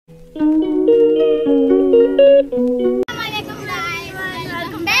Welcome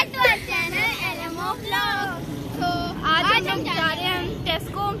back to our channel LMO vlog. तो आज हम जा रहे हैं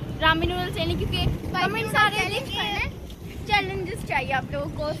टेस्को रामेन नूडल्स लेने, क्योंकि कमेंट्स आ रहे हैं चैलेंजेस चाहिए आप लोगों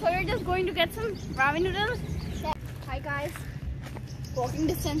को। So we are just going to get some ramen noodles. Hi guys, walking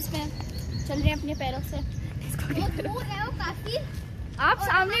distance में चल रहे हैं अपने पैरों से। दूर है वो काफी, आप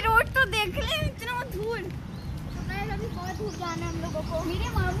सामने रोड तो देख लें, इतना दूर। अभी बहुत दूर जाना है हम लोगों को। मेरे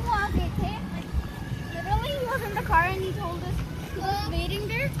मामू आ गए थे, literally he was in the car and he told us he was waiting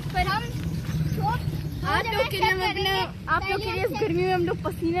there, but हम आप लोग के लिए इस गर्मी में हम लोग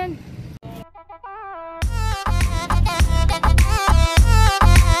पसीना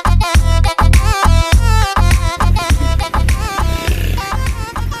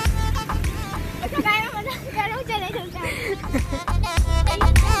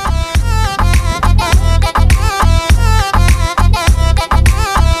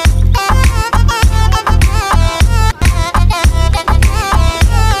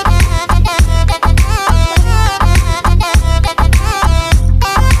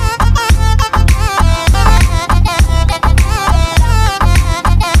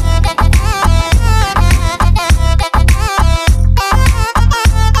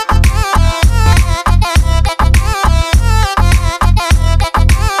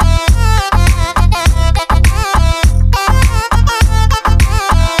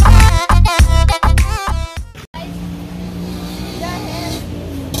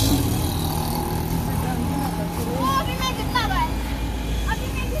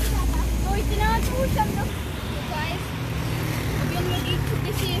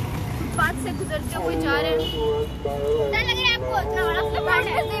से गुजरते हुए जा रहे हैं। लग रहा है आपको इतना बड़ा फ्लड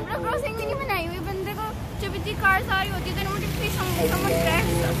है। ज़ेब्रा क्रॉसिंग भी नहीं बनाई हुई, बंदे को जब इतनी कार सारी होती है तो नोटिफिकेशन समवन क्रैश।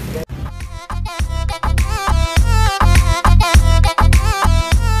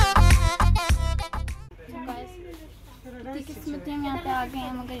 किस्मत हम यहाँ पे आ गए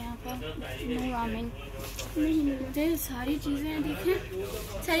हैं, मगर यहाँ पे नो रामेन नहीं मिलते। सारी चीज़ें देखें,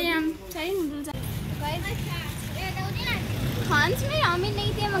 सारी नूडल्स। खान्स में रामेन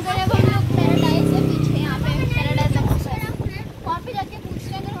नहीं थे, मगर अब हम लोग पैराडाइज है पीछे, यहाँ पे पैराडाइज वहाँ पे जाके पूछते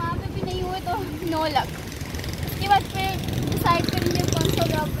हैं। अगर वहाँ पे भी नहीं हुए तो नो लक। उसके बाद फिर डिसाइड करेंगे कौन सा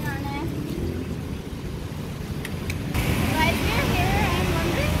जॉब बनाना है। Guys, we are here. I'm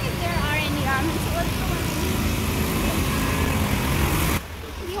wondering if there are any ramen. So let's go.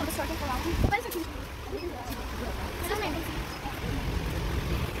 ये होगा सॉर्ट ऑफ रामेन। बस एक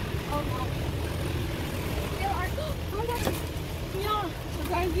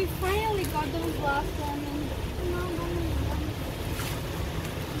Guys, we finally got those last ramen.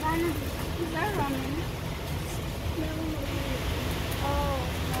 Is that ramen? Oh,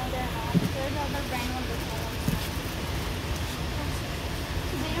 no, they're not. There's other brand ones as well.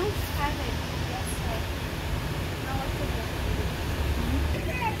 They don't have it. Yes, right. Now what's the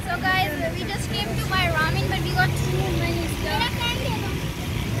difference? So guys, we just came to buy ramen, but we got too many stuff.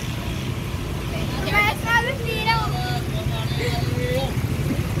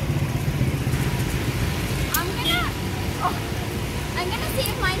 I'm gonna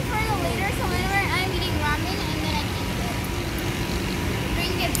save mine for later, so whenever I'm eating ramen and then I can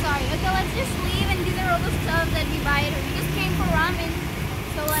drink it. Sorry. Okay, let's just leave, and these are all the stuff that we buy. We just came for ramen,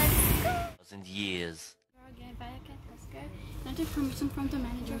 so let's go. Years. Again, back at Tesco. I took permission from the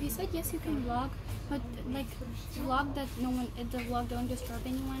manager. He said yes, you can vlog, but like vlog that the vlog don't disturb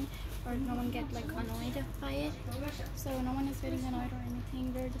anyone or no one get like annoyed by it. So no one is getting annoyed or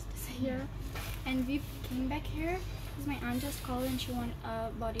anything. We're just here, and we came back here because my aunt just called and she wanted a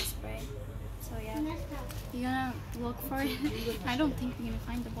body spray. So yeah, you're gonna look for it. I don't think we're gonna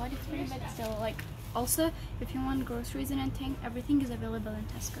find the body spray, but still, like, also if you want groceries and anything, everything is available in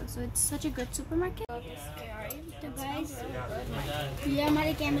Tesco. So it's such a good supermarket. So guys, ये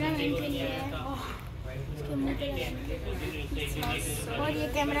हमारे cameraman के लिए है, और ये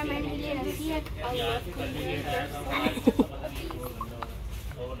cameraman के लिए रखी है।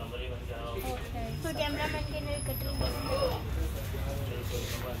 तो कैमरामैन के लिए कटरी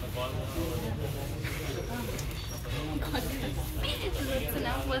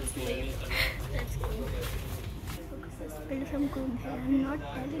let's leave. I'm not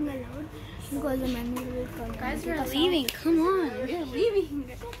telling aloud because the manager will call. Guys, we're leaving. Come on, we're leaving.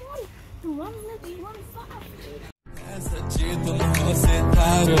 Come on, 1 minute, 1 minute. सच्ची तुम हो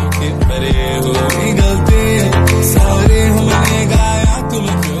सितारों की परे हो गलती सारी हमने गाया तुम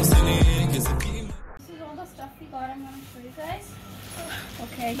क्यों सुनी किसकी। This is all the stuff we got. I'm gonna show you guys.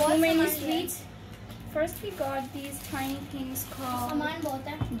 Okay, too many sweets. First we got these tiny things called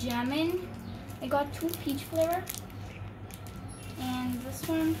jamin. I got 2 peach flavor, and this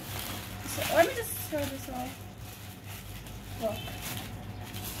one So let me just show this off. Look.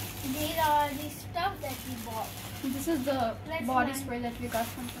 These are the stuff that we bought. This is the body spray that we got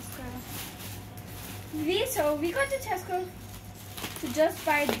from Tesco. We got to Tesco to just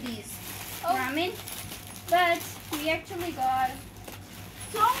buy these ramen, but we actually got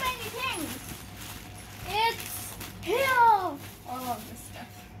So many things. it's Here. all of this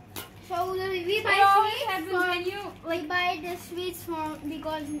stuff. So we buy It always sweets happens for, when you we buy the sweets for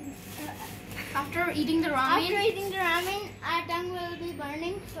because after eating the after ramen. eating the ramen our tongue will be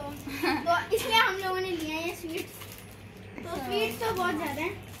burning. So इसलिए हम लोगों ने लिया ये sweets. तो sweets तो बहुत ज़्यादा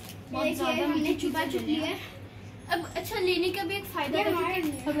हैं. बहुत ज़्यादा हमने छुपा छुप लिया है. अब अच्छा लेने का भी एक फायदा है कि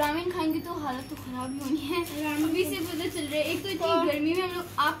अब रामेन खाएंगे तो हालत तो खराब ही होनी है. अभी से पता चल रहा है. एक तो इतनी गर्मी में हम लोग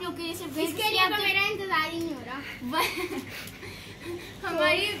आप लोग के लिए सिर्फ इसके लिए तो मेरा इंतजार ही नहीं हो रहा.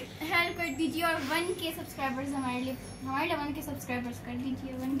 हमारी हेल्प कर दीजिए और 1K सब्सक्राइबर्स हमारे लिए 1K सब्सक्राइबर्स कर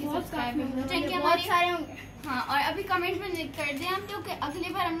दीजिए. 1K सब्सक्राइबर्स चाहिए हमारे सारे होंगे. हाँ, और अभी कमेंट में कर दें हम लोग अगली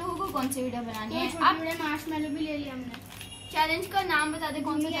बार हम लोगों को कौन सी वीडियो बनानी है. आप मार्शमेलो भी ले लिया हमने. चैलेंज का नाम बता दें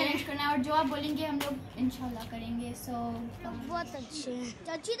कौन सा चैलेंज करना है और जो आप बोलेंगे हम लोग इंशाल्लाह करेंगे. सो बहुत अच्छे हैं.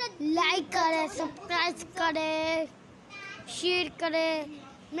 चाची लाइक करें, सब्सक्राइब करें, शेयर करें.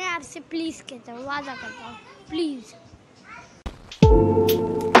 मैं आपसे प्लीज कहता हूँ, वादा करता हूँ, प्लीज.